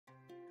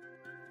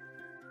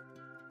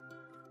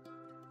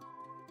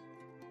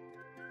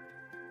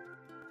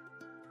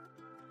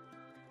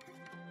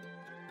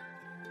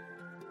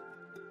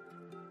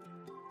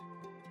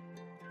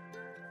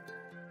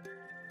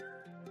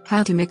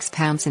How to mix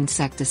Pounce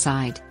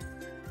insecticide.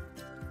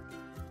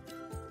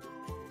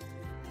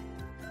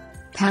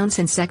 Pounce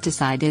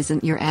insecticide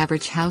isn't your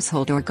average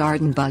household or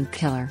garden bug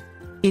killer.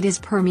 It is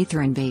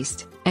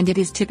permethrin-based, and it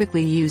is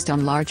typically used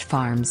on large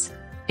farms.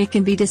 It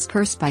can be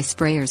dispersed by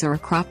sprayers or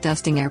crop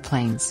dusting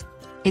airplanes.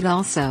 It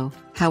also,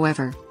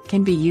 however,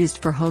 can be used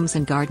for homes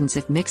and gardens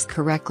if mixed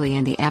correctly,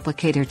 and the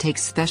applicator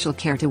takes special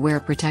care to wear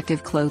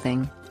protective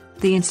clothing.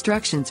 The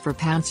instructions for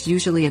Pounce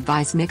usually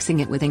advise mixing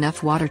it with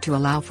enough water to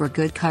allow for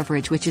good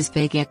coverage, which is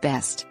vague at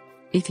best.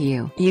 If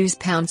you use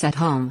Pounce at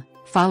home,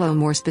 follow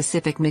more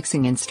specific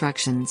mixing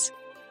instructions.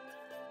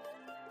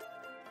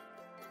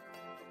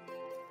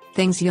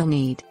 Things you'll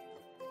need: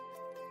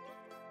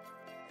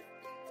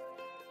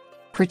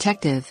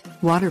 protective,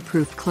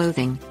 waterproof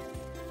clothing,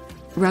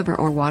 rubber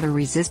or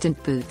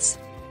water-resistant boots,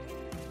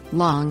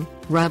 long,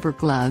 rubber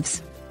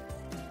gloves,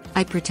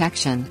 eye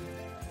protection,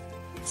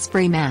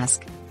 spray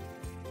mask,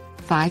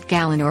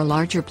 5-gallon or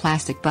larger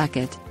plastic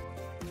bucket,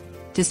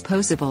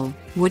 disposable,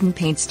 wooden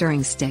paint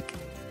stirring stick,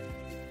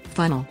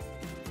 funnel,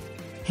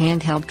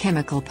 handheld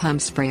chemical pump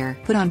sprayer.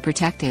 Put on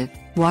protective,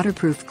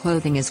 waterproof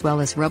clothing as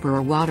well as rubber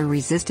or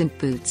water-resistant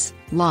boots,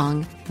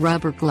 long,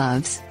 rubber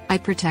gloves, eye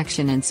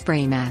protection and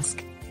spray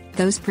mask.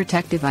 Those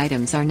protective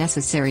items are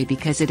necessary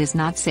because it is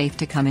not safe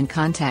to come in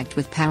contact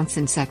with Pounce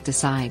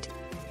insecticide.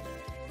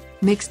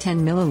 Mix 10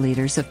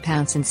 milliliters of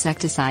Pounce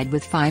insecticide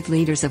with 5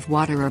 liters of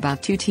water, or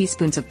about 2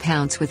 teaspoons of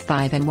Pounce with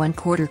 5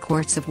 1/4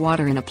 quarts of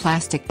water in a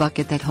plastic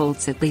bucket that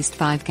holds at least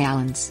 5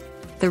 gallons.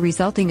 The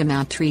resulting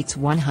amount treats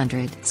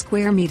 100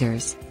 square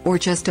meters, or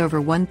just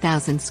over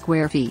 1,000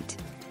 square feet.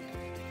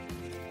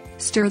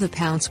 Stir the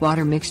Pounce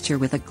water mixture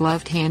with a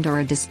gloved hand or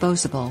a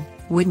disposable,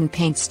 wooden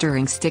paint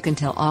stirring stick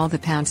until all the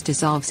Pounce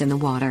dissolves in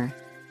the water.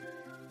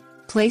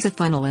 Place a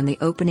funnel in the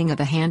opening of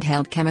a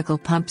handheld chemical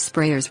pump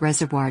sprayer's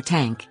reservoir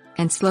tank,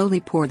 and slowly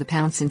pour the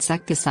Pounce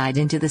insecticide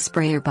into the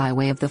sprayer by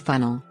way of the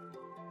funnel.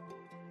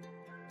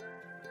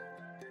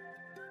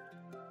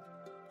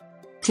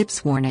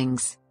 Tips: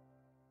 warnings.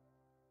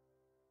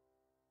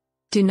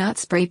 Do not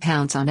spray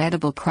Pounce on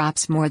edible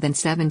crops more than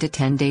 7 to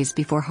 10 days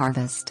before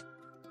harvest.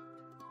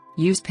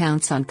 Use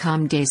Pounce on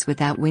calm days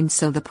without wind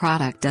so the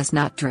product does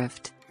not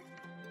drift.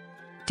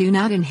 Do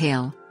not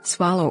inhale,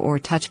 swallow or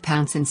touch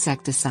Pounce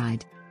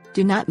insecticide.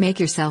 Do not make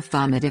yourself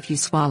vomit if you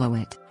swallow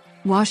it.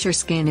 Wash your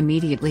skin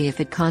immediately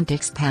if it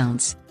contacts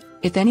Pounce.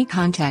 If any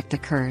contact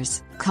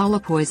occurs, call a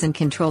poison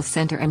control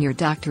center and your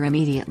doctor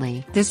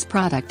immediately. This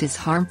product is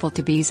harmful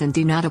to bees and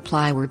do not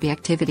apply where bee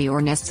activity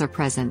or nests are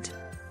present.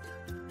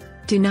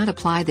 Do not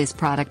apply this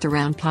product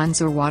around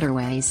ponds or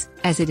waterways,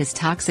 as it is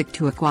toxic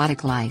to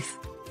aquatic life.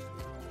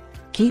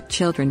 Keep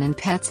children and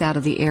pets out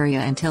of the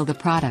area until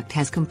the product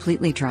has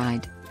completely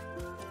dried.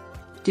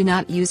 Do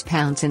not use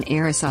Pounce in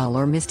aerosol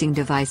or misting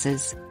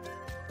devices.